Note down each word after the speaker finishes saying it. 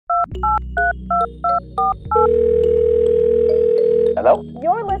Hello?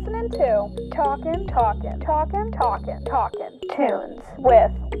 You're listening to Talkin' Tunes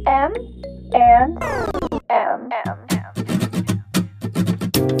with M and M.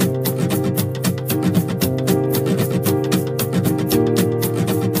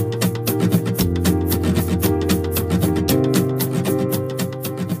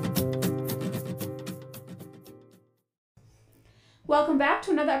 Welcome back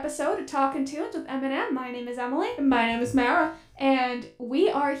to another episode of Talkin' Tunes with M&M. My name is Emily. And my name is Mara. And we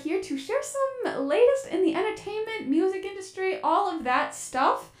are here to share some latest in the entertainment, music industry, all of that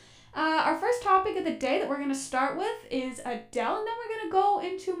stuff. Our first topic of the day that we're going to start with is Adele, and then we're going to go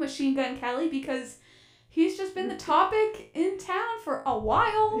into Machine Gun Kelly because he's just been the topic in town for a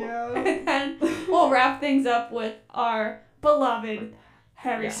while. Yeah. And then we'll wrap things up with our beloved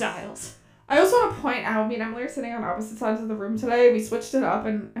Harry Styles. I also want to point out, me and Emily are sitting on opposite sides of the room today. We switched it up,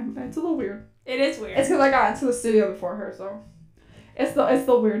 and it's a little weird. It is weird. It's because I got into the studio before her, so it's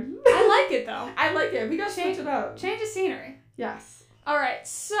the weird. I like it though. I like it. We gotta switch it up. Change of scenery. Yes. Alright,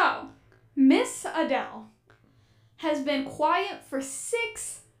 so Miss Adele has been quiet for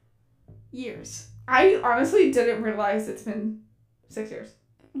 6 years. I honestly didn't realize it's been 6 years.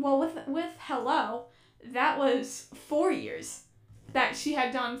 Well, with Hello, that was 4 years that she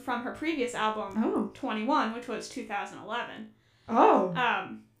had done from her previous album, Oh. 21, which was 2011. Oh.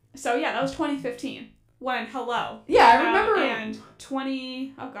 So yeah, that was 2015 when Hello. Yeah, I came out, remember. And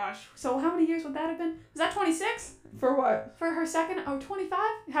oh gosh. So how many years would that have been? Was that 26? For what? For her second, 25?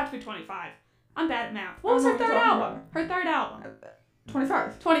 It had to be 25. I'm bad at math. What was I her don't know third what you're album? Her third album.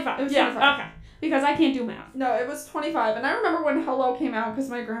 25. 25. It was yeah, 25. okay. Because I can't do math. No, it was 25. And I remember when Hello came out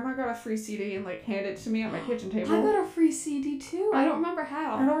because my grandma got a free CD and handed it to me at my kitchen table. I got a free CD too. I don't remember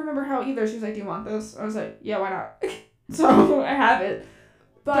how. I don't remember how either. She was like, "Do you want this?" I was like, "Yeah, why not?" So I have it.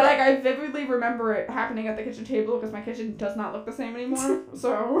 But I vividly remember it happening at the kitchen table because my kitchen does not look the same anymore.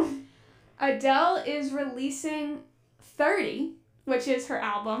 So Adele is releasing 30, which is her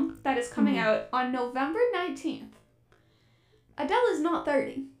album that is coming out on November 19th. Adele is not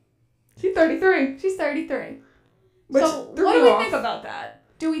 30. she's 33. She's 33. Which So threw what me do we off. think about that?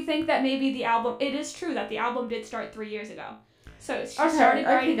 Do we think that maybe the album... It is true that the album did start 3 years ago. So she started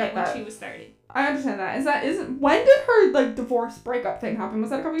I writing can it get when that. she was 30. I understand that. When did her divorce breakup thing happen?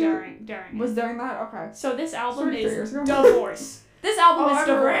 Was that a couple years? During. Was during that? Okay. So this album 3 years is ago. Divorce. This album is I'm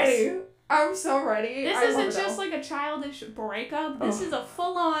Divorce. ready. I'm so ready. This I love isn't just Adele. like a childish breakup. This Ugh. is a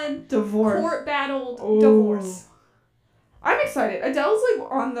full-on divorce. court-battled Ooh. divorce. I'm excited. Adele's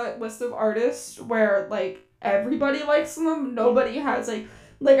on the list of artists where everybody likes them. Nobody has I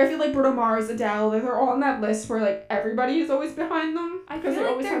feel like Bruno Mars, Adele, they're all on that list where everybody is always behind them. I 'cause feel they like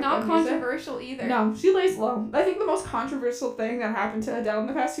always they're have not good music. controversial either. No, she lays low. I think the most controversial thing that happened to Adele in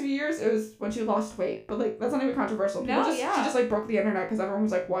the past few years is when she lost weight. But that's not even controversial. No, She just broke the internet because everyone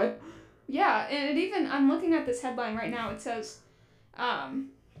was like, "What?" Yeah, and it even, I'm looking at this headline right now, it says,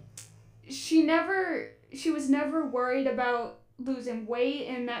 she was never worried about losing weight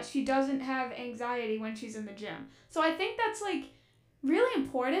and that she doesn't have anxiety when she's in the gym. So I think that's really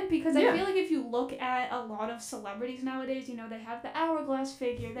important because I feel like if you look at a lot of celebrities nowadays, they have the hourglass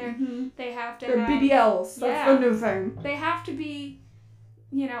figure, they have to They're have... BBLs. That's the new thing. They have to be,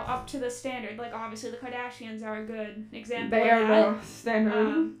 up to the standard. Obviously, the Kardashians are a good example They of that. are the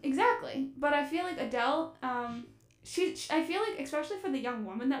standard. Exactly. But I feel like Adele, I feel like, especially for the young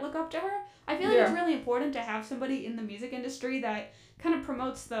women that look up to her, I feel like it's really important to have somebody in the music industry that kind of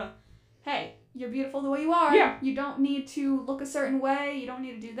promotes hey, you're beautiful the way you are. Yeah. You don't need to look a certain way. You don't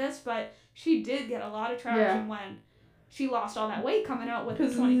need to do this. But she did get a lot of traction when she lost all that weight coming out with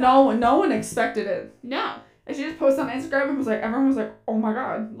 25. No one expected it. No. And she just posted on Instagram and everyone was like, "Oh my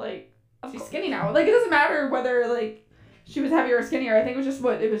god, she's skinny now." It doesn't matter whether she was heavier or skinnier. I think it was just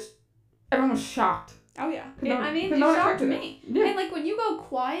everyone was shocked. Oh yeah. No it one shocked expected me. it. Yeah. And when you go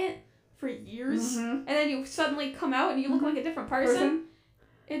quiet for years and then you suddenly come out and you look like a different person,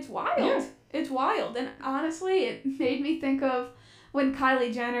 it's wild. Yeah. It's wild. And honestly, it made me think of when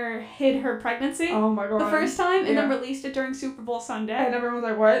Kylie Jenner hid her pregnancy Oh my god. the first time and then Yeah. released it during Super Bowl Sunday. And everyone was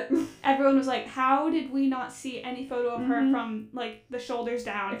like, "What?" Everyone was like, how did we not see any photo of her from the shoulders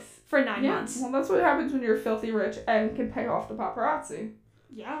down for 9 months? Well, that's what happens when you're filthy rich and can pay off the paparazzi.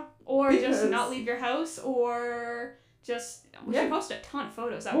 Yeah. Or just Because- not leave your house or just... She posted a ton of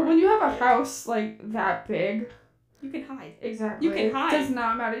photos that were... When you have a house that big, You can hide. exactly. You can hide. It does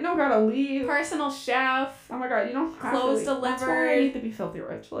not matter. You don't gotta leave. Personal chef. Oh my god, you don't have Clothes to leave. That's why I delivered. need to be filthy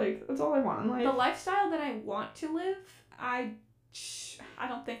rich. That's all I want in life. The lifestyle that I want to live, I I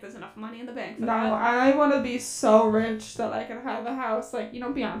don't think there's enough money in the bank for No, that. I want to be so rich that I can have a house like,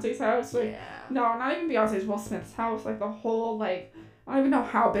 Beyonce's house. Like, Yeah. no, not even Beyonce's, Will Smith's house. Like, the whole, like, I don't even know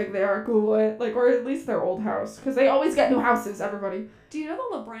how big they are. Google it. Like, or at least their old house. Because they always get new houses, everybody. Do you know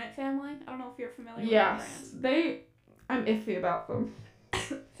the LeBrant family? I don't know if you're familiar Yes. with I'm iffy about them.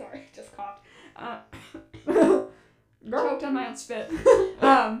 LeBrant. Sorry, just coughed. Girl. Choked on my own spit.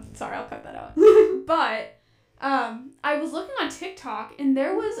 Sorry, I'll cut that out. But I was looking on TikTok and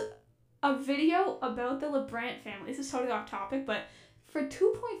there was a video about the LeBrant family. This is totally off topic, but for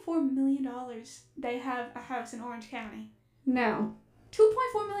 $2.4 million, they have a house in Orange County. Now.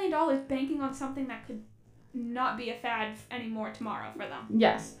 $2.4 million banking on something that could not be a fad anymore tomorrow for them.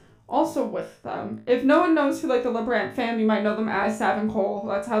 Yes. Also with them, if no one knows who, like, the LeBrant fam, you might know them as Sav and Cole.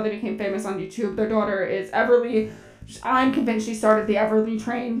 That's how they became famous on YouTube. Their daughter is Everly. I'm convinced she started the Everly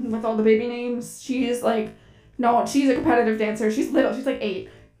train with all the baby names. She's, like, no, she's a competitive dancer. She's little. She's, like, 8.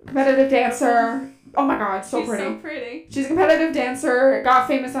 Competitive dancer. Oh, my God. So She's pretty. so pretty. She's a competitive dancer. Got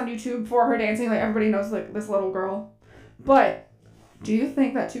famous on YouTube for her dancing. Like, everybody knows, like, this little girl. But do you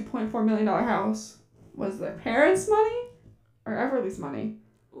think that $2.4 million house was their parents' money or Everly's money?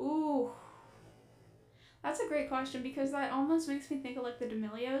 Ooh. That's a great question because that almost makes me think of like the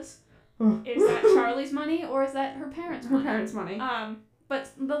D'Amelios. Is that Charlie's money or is that her parents' money? Her parents' money. But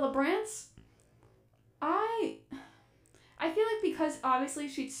the LeBrants, I feel like because obviously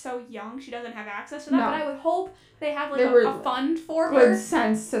she's so young, she doesn't have access to that, No. but I would hope they have like They were a fund for Good her.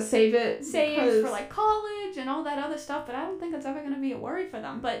 sense to save it. Save for like college and all that other stuff, but I don't think it's ever going to be a worry for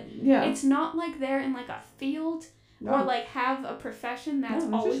them. But yeah. it's not like they're in like a field No. or like have a profession that's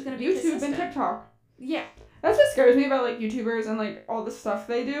No, it's always just going to be YouTube consistent. and TikTok. Yeah. That's what scares me about, like, YouTubers and, like, all the stuff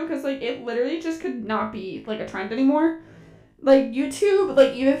they do, because, like, it literally just could not be, like, a trend anymore. Like, YouTube,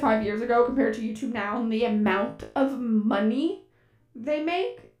 like, even 5 years ago compared to YouTube now, and the amount of money they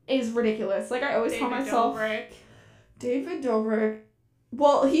make is ridiculous. Like, I always tell myself... David Dobrik.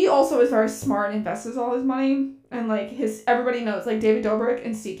 Well, he also is very smart and invests all his money, and, like, everybody knows, like, David Dobrik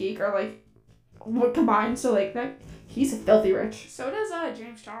and SeatGeek are, like, combined, so, like, that he's filthy rich. So does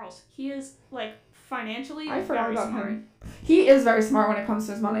James Charles. He is like financially I forgot very about smart. him. He is very smart when it comes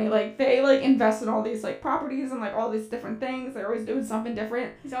to his money. Like, they, like, invest in all these, like, properties and, like, all these different things. They're always doing something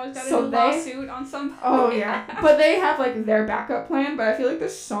different. He's always got a So new they- lawsuit on some. Oh, yeah. But they have, like, their backup plan. But I feel like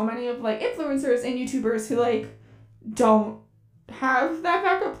there's so many of, like, influencers and YouTubers who, like, don't have that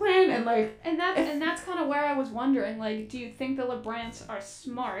backup plan. And, like... And that's kind of where I was wondering, like, do you think the LeBrants are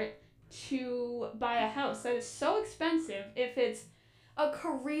smart to buy a house that is so expensive if it's a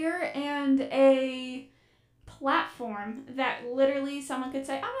career and a platform that literally someone could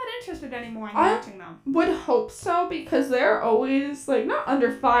say, I'm not interested anymore in watching them? Would hope so, because they're always, like, not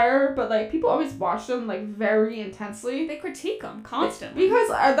under fire, but, like, people always watch them, like, very intensely. They critique them constantly. Because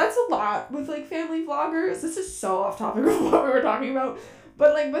that's a lot with, like, family vloggers. This is so off topic of what we were talking about.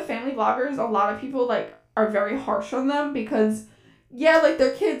 But, like, with family vloggers, a lot of people, like, are very harsh on them because, yeah, like,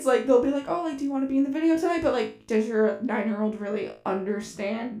 their kids, like, they'll be like, oh, like, do you want to be in the video tonight? But, like, does your 9-year-old really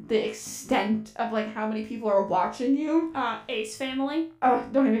understand the extent of, like, how many people are watching you? Ace Family. Oh,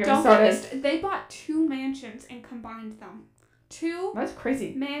 don't even get me Don't started. get they bought 2 mansions and combined them. 2 That's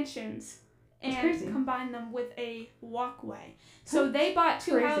crazy. mansions and That's crazy. combined them with a walkway. So they bought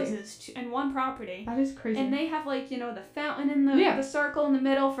 2 crazy. houses and 1 property. That is crazy. And they have, like, the fountain in the, Yeah. the circle in the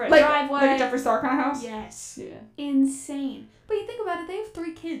middle for a like, driveway. like a Jeffree Star kind of house? Yes. Yeah. Insane. But you think about it, they have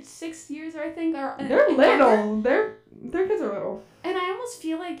 3 kids, 6 years, I think, are They're younger. little. Their kids are little. And I almost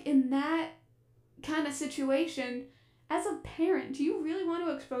feel like in that kind of situation, as a parent, do you really want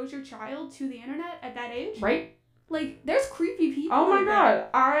to expose your child to the internet at that age? Right? Like, there's creepy people. Oh my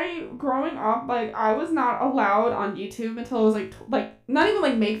out there. god. Growing up, like, I was not allowed on YouTube until I was, like, not even,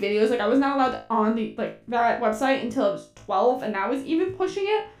 like, make videos. Like, I was not allowed on the, like, that website until I was 12, and I was even pushing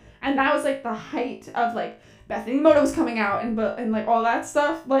it. And that was, like, the height of, like, Bethany Mota was coming out, and like, all that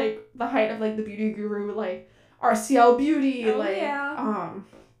stuff. Like, the height of, like, the beauty guru, like, RCL Beauty, Oh, like, yeah.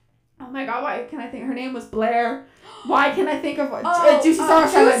 oh my god, why can I think her name was Blair? Why can I think of Juicy Juicy Star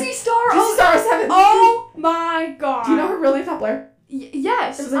 7? Star. Juicy Star 7. Oh my god. Do you know her real name's not Blair?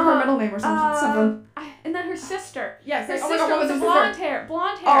 Yes. It was like her middle name or something. And then her sister. Yes. Her Like, oh sister my god, what was with her the sister?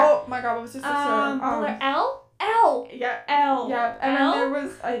 blonde hair. Oh my god, what was her sister? Blair. L. Yeah. L. Yeah. And L? then there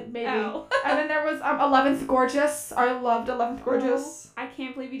was maybe. L. And then there was 11th Gorgeous. I loved 11th Gorgeous. I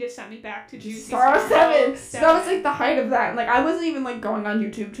can't believe you just sent me back to Juicy Star 7. So Seven. that was like the height of that. And, like, I wasn't even, like, going on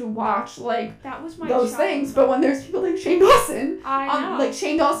YouTube to watch, like, That was my those childhood. things. But when there's people like Shane Dawson, I know. like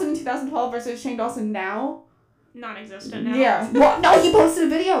Shane Dawson in 2012 versus Shane Dawson now, non-existent now. Yeah. Well, no, he posted a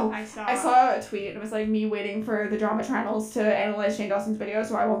video. I saw. I saw a tweet. It was like me waiting for the drama channels to analyze Shane Dawson's video,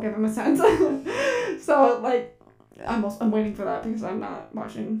 so I won't give him a sense. So like, I'm waiting for that because I'm not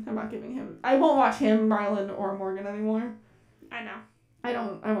giving him. I won't watch him, Rylan, or Morgan anymore. I know. I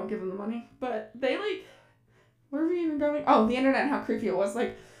won't give them the money. But they like, where were we even going? Oh, the internet and how creepy it was.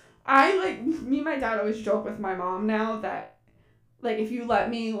 Like, me and my dad always joke with my mom now that, like, if you let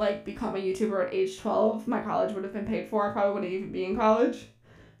me, like, become a YouTuber at age 12, my college would have been paid for. I probably wouldn't even be in college.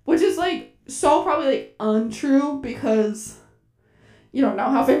 Which is, like, so probably, like, untrue because you don't know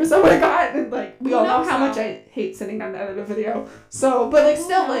how famous I would have gotten. And, like, we all know how much I hate sitting down to edit a video. So, but, like,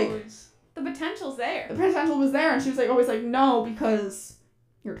 still, like, the potential's there. the potential was there, and she was, like, always like, no, because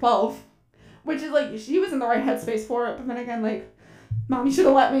you're 12. Which is, like, she was in the right headspace for it, but then again, like, Mom, you should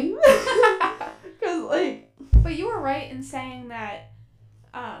have let me. Because, like... But you were right in saying that,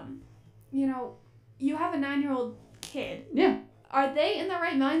 you know, you have a 9-year-old kid. Yeah. Are they in the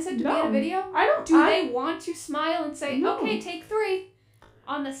right mindset to be in a video? I don't... Do they want to smile and say, No. okay, take 3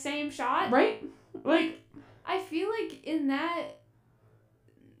 on the same shot? Right? Like... I feel like in that,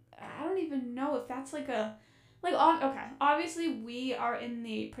 I don't even know if that's like a... Like, okay, obviously we are in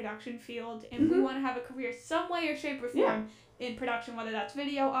the production field and we want to have a career some way or shape or form in production, whether that's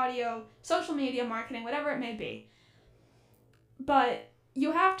video, audio, social media, marketing, whatever it may be. But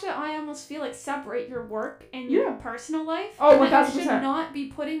you have to, I almost feel like, separate your work and your personal life. Oh, and 1000%. you should not be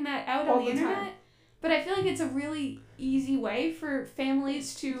putting that out All on the internet. time. But I feel like it's a really easy way for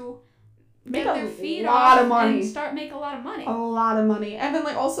families to Make get a their feet lot off of money. and make a lot of money. A lot of money. And then,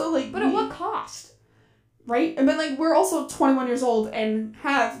 like, also, like... But at what cost? Right? And then, like, we're also 21 years old and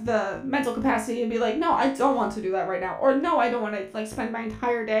have the mental capacity to be like, no, I don't want to do that right now. Or, no, I don't want to, like, spend my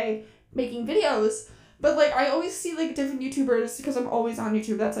entire day making videos. But, like, I always see, like, different YouTubers, because I'm always on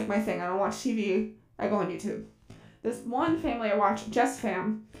YouTube. That's, like, my thing. I don't watch TV. I go on YouTube. This one family I watch, Jess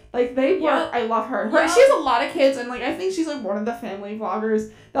Fam, like, they work... I love her. She has a lot of kids, and, like, I think she's, like, one of the family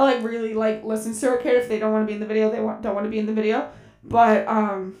vloggers that, like, really, like, listens to her kid. If they don't want to be in the video, they don't want to be in the video. But,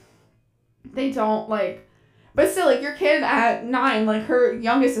 they don't, like... But still, like, your kid at 9, like, her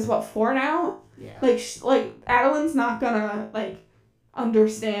youngest is, 4 now? Yeah. Like, Adeline's not gonna, like,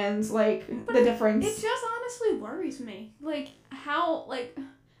 understand, like, the difference. It just honestly worries me. Like, how, like,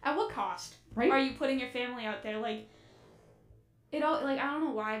 at what cost? Right? Are you putting your family out there? Like, it all, like, I don't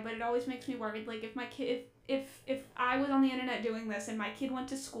know why, but it always makes me worried. Like, if my kid, if I was on the internet doing this and my kid went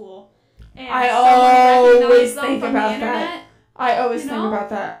to school and I someone always recognized them think from about the internet, that. I always think about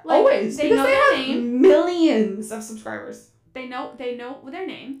that. Like, always. they Because know they their have name. millions of subscribers. they know their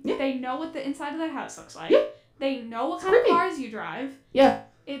name. Yeah. They know what the inside of their house looks like. Yeah. They know what It's kind of creepy. cars you drive. Yeah.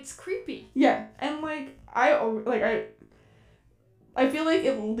 It's creepy. Yeah. And, like, I feel like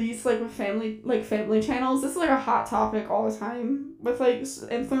at least, like, with family channels, this is, like, a hot topic all the time with, like,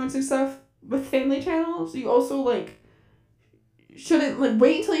 influencing stuff. With family channels, you also, like, shouldn't, like,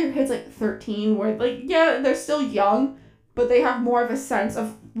 wait until your kid's, like, 13, where, like, yeah, they're still young, but they have more of a sense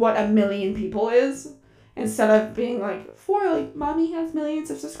of what a million people is, instead of being, like, mommy has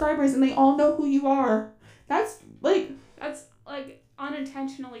millions of subscribers, and they all know who you are. That's, like... That's, like,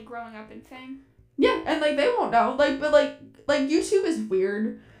 unintentionally growing up in fame. Yeah, and, like, they won't know. Like, but, like, YouTube is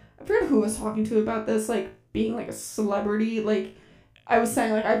weird. I forget who I was talking to about this, like, being, like, a celebrity. Like, I was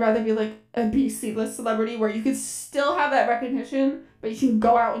saying, like, I'd rather be, like, a B-C-list celebrity where you could still have that recognition, but you can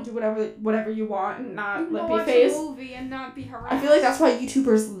go out and do whatever you want and not let be watch phased. a movie and not be harassed. I feel like that's why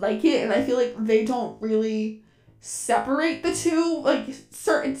YouTubers like it, and I feel like they don't really separate the two. Like,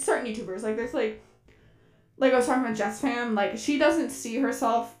 certain YouTubers. Like, there's, like I was talking about Jess Fam, like, she doesn't see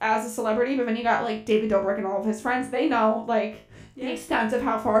herself as a celebrity, but then you got, like, David Dobrik and all of his friends, they know, like, the extent of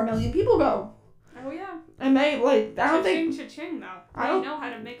how far 1 million people go. Oh, yeah. And they, like, I don't think... Cha-ching, though. I They don't- know how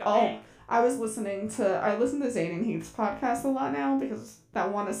to make a Oh, bank. I listen to Zayn and Heath's podcast a lot now, because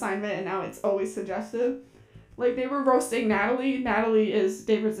that one assignment, and now it's always suggestive. Like, they were roasting Natalie. Natalie is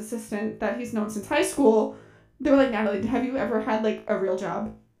David's assistant that he's known since high school. They were like, Natalie, have you ever had, like, a real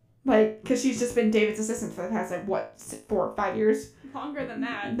job? Like, because she's just been David's assistant for the past, like, 4 or 5 years? Longer than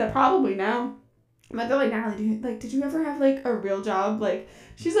that. They're probably now. But they're like, Natalie, did you ever have, like, a real job? Like,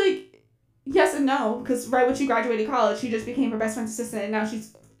 she's like, yes and no, because right when she graduated college, she just became her best friend's assistant, and now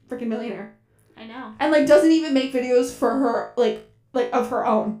she's a freaking millionaire. I know. And, like, doesn't even make videos for her, like, of her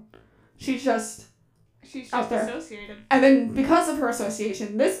own. She's just out there. Associated. And then, because of her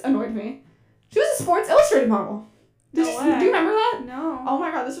association, this annoyed me. She was a Sports Illustrated model. Do you remember that? No. Oh my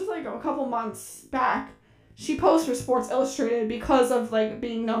god, this was, like, a couple months back. She posed for Sports Illustrated because of, like,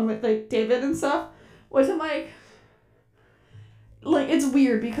 being known with, like, David and stuff. Which I'm like, it's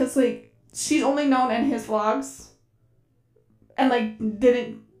weird because, like, she's only known in his vlogs. And, like,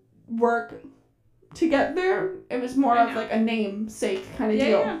 didn't work to get there. It was more of, like, a namesake kind of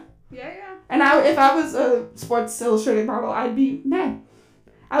deal. Yeah. And if I was a Sports Illustrated model, I'd be mad.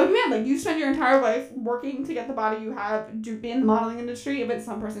 I would be mad. Like, you spend your entire life working to get the body you have, be in the modeling industry, if it's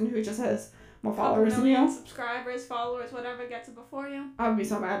some person who just has more followers than you. Subscribers, followers, whatever gets it before you. I would be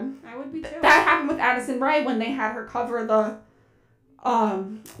so mad. I would be too. That happened with Addison Rae when they had her cover the,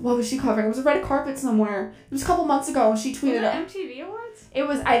 what was she covering? It was a red carpet somewhere. It was a couple months ago, and she tweeted it. MTV Awards?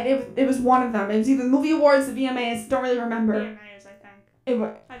 It was one of them. It was either the movie awards, the VMAs, don't really remember. VMAs, I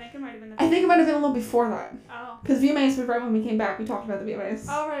think. I think it might have been I think it might have been a little before that. Oh. Because VMAs was right when we came back. We talked about the VMAs.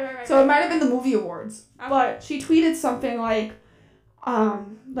 Oh, right. So it might have been the movie awards. Okay. But she tweeted something like,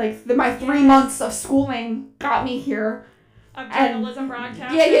 my 3 months of schooling got me here. Of journalism,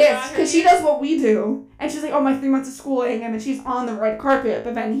 broadcasting. Yeah, because she does what we do. And she's like, oh, my 3 months of schooling, and then she's on the red carpet.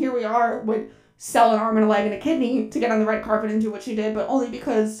 But then here we are, would sell an arm and a leg and a kidney to get on the red carpet and do what she did, but only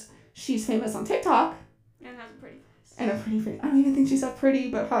because she's famous on TikTok. And has a pretty face. And a pretty face. I don't even think she's that pretty,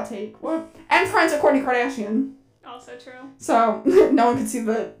 but hot take. And friends with Kourtney Kardashian. Also true. So, no one can see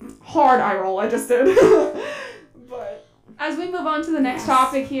the hard eye roll I just did. But as we move on to the next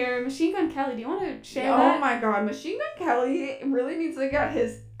topic here, Machine Gun Kelly, do you want to share that? Oh my god, Machine Gun Kelly really needs to get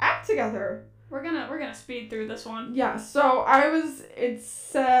his act together. We're gonna speed through this one. Yeah, so it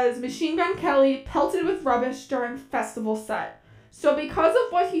says Machine Gun Kelly pelted with rubbish during festival set. So because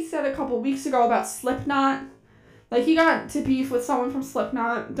of what he said a couple weeks ago about Slipknot, like he got to beef with someone from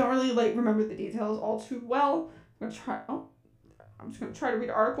Slipknot. Don't really remember the details all too well. I'm just gonna try to read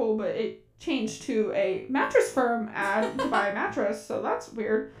the article, but it changed to a mattress firm ad to buy a mattress, so that's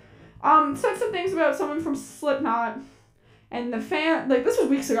weird. Said some things about someone from Slipknot. And the fan, this was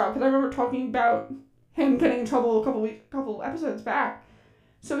weeks ago, because I remember talking about him getting in trouble a couple episodes back.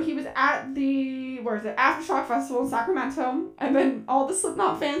 So he was at the, Aftershock Festival in Sacramento, and then all the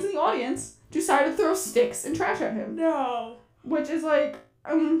Slipknot fans in the audience decided to throw sticks and trash at him. No. Which is I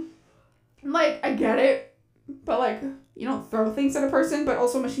get it, but you don't throw things at a person, but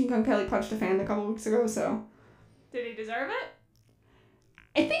also Machine Gun Kelly punched a fan a couple weeks ago, so. Did he deserve it?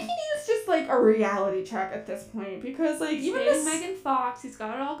 I think he needs just a reality check at this point because even this Megan Fox, he's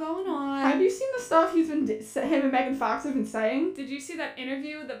got it all going on. Have you seen the stuff him and Megan Fox have been saying? Did you see that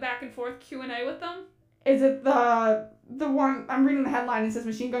interview, the back and forth Q&A with them? Is it the one I'm reading the headline? It says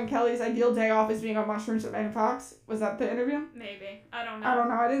Machine Gun Kelly's ideal day off is being on mushrooms with Megan Fox. Was that the interview? Maybe. I don't know.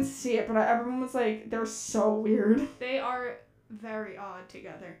 I didn't see it, but everyone was like, they're so weird. They are very odd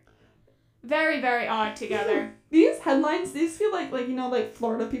together. Very, very odd together. These headlines, these feel like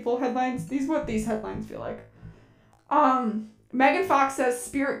Florida people headlines. These what these headlines feel like. Megan Fox says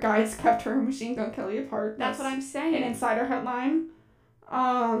spirit guides kept her and Machine Gun Kelly apart. That's what I'm saying. An insider headline.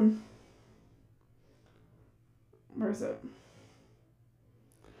 Where is it?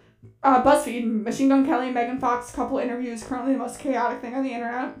 BuzzFeed, Machine Gun Kelly and Megan Fox couple interviews currently the most chaotic thing on the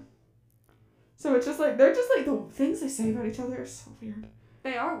internet. So it's just they're just the things they say about each other are so weird.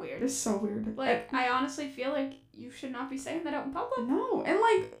 They are weird. They're so weird. I honestly feel like you should not be saying that out in public. No, and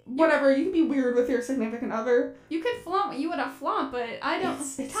whatever, you can be weird with your significant other. You could flaunt what you would have flaunt, but I don't.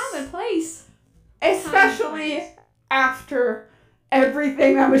 It's time and place. Especially after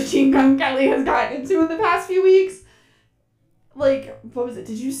everything that Machine Gun Kelly has gotten into in the past few weeks. What was it?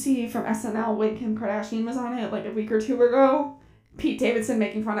 Did you see from SNL when Kim Kardashian was on it a week or two ago? Pete Davidson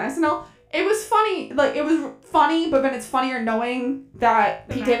making fun of SNL. It was funny. It was funny, but then it's funnier knowing that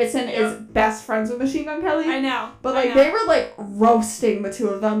Pete Davidson is best friends with Machine Gun Kelly. I know. But, they were, roasting the two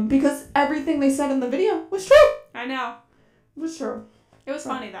of them because everything they said in the video was true. I know. It was true. It was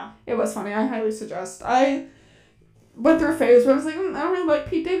funny, though. It was funny. I highly suggest. I went through a phase where I was like, I don't really like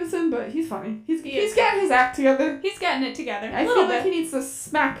Pete Davidson, but he's funny. He's getting his act together. He's getting it together. I feel like he needs to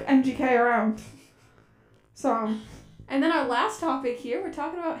smack MGK around. So. And then our last topic here, we're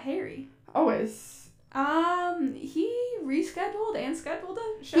talking about Harry. Always. He rescheduled and scheduled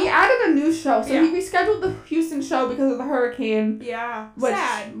a show. He added a new show, so he rescheduled the Houston show because of the hurricane. Yeah. Which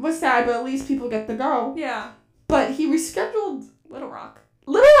was sad, but at least people get to go. Yeah. But he rescheduled Little Rock,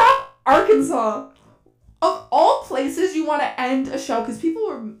 Arkansas. Of all places you want to end a show, because people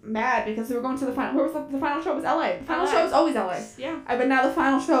were mad because they were going to the final. Where was the final show? Was LA. The final show is always LA. Yeah. But now the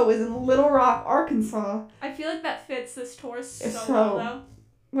final show is in Little Rock, Arkansas. I feel like that fits this tour so well, though.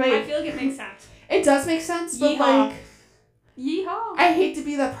 I feel like it makes sense. It does make sense, but yeehaw. I hate to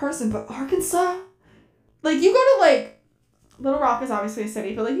be that person, but Arkansas, you go to Little Rock is obviously a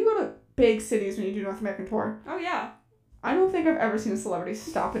city, but you go to big cities when you do North American tour. Oh yeah. I don't think I've ever seen a celebrity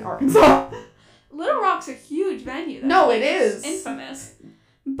stop in Arkansas. Little Rock's a huge venue, though. No, it is. It's infamous.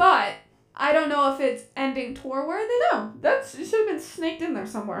 But I don't know if it's ending tour worthy. No, it should have been snaked in there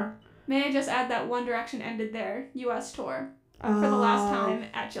somewhere. May I just add that One Direction ended their U.S. tour for the last time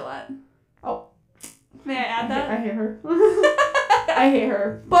at Gillette. Oh. May I add that? I hate her. I hate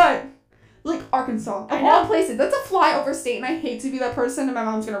her. But, like, Arkansas. Of all places, that's a flyover state, and I hate to be that person, and my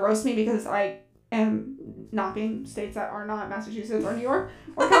mom's going to roast me because I am knocking states that are not Massachusetts or New York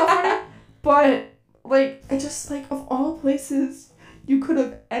or California. But, like, it just, like, of all places, you could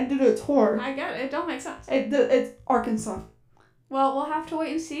have ended a tour. I get it. It don't make sense. It's Arkansas. Well, we'll have to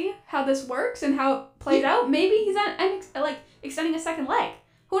wait and see how this works and how it plays out. Maybe he's extending a second leg.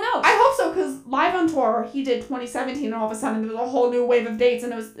 Who knows? I hope so, because live on tour, he did 2017, and all of a sudden there was a whole new wave of dates,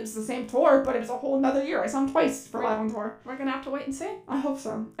 and it was the same tour, but it was a whole another year. I saw him twice for live on tour. We're gonna have to wait and see. I hope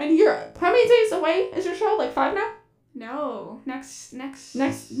so. And how many days away is your show? Like 5 now? No, next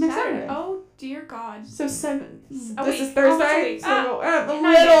Saturday. Oh dear God. So 7. A This week. is Thursday. Almost a week. So a 9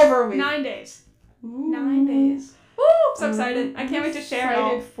 little days. over a week. 9 days. Ooh. 9 days. Woo! So excited. I can't wait to share it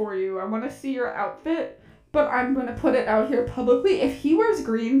all. Excited for you. I want to see your outfit, but I'm going to put it out here publicly. If he wears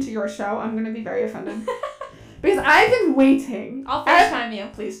green to your show, I'm going to be very offended. Because I've been waiting. I'll FaceTime you,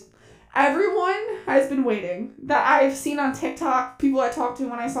 please. Everyone has been waiting. That I've seen on TikTok, people I talked to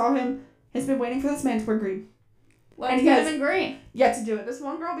when I saw him, has been waiting for this man to wear green. Let's And he get has him in green. yet to do it. This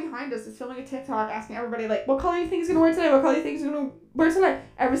one girl behind us is filming a TikTok asking everybody, like, what color do you think he's going to wear today? What color do you think he's going to wear today?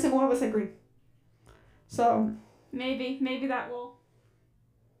 Every single one of us said green. So... Maybe that will.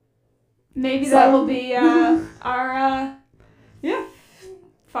 Maybe that will be our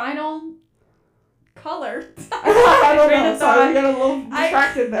final color. I don't know. Train of Sorry, thought. we got a little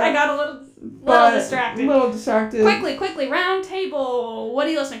distracted there. I got a little distracted. A little distracted. Quickly, round table. What are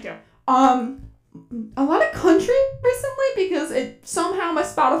you listening to? A lot of country recently because it somehow my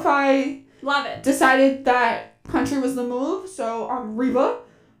Spotify Love it. decided that country was the move. So Reba,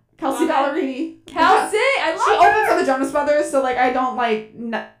 Kelsey Love Ballerini. Kelsey, I She love opened her. for the Jonas Brothers, so like I don't like.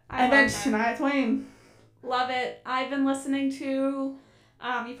 I And then love her. Shania Twain. Love it. I've been listening to,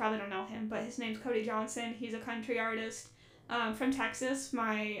 you probably don't know him, but his name's Cody Johnson. He's a country artist from Texas.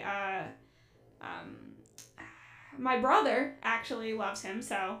 My brother actually loves him,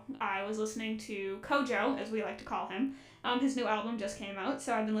 so I was listening to Kojo, as we like to call him. His new album just came out,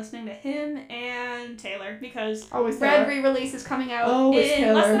 so I've been listening to him and Taylor, because Always Red Taylor. re-release is coming out Always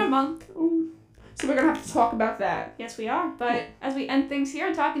in less Taylor. than a month. Ooh. So we're gonna have to talk about that. Yes, we are. But as we end things here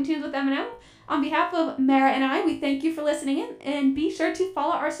on Talking Tunes with Eminem, on behalf of Mara and I, we thank you for listening in, and be sure to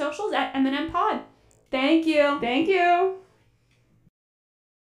follow our socials at Eminem Pod. Thank you. Thank you.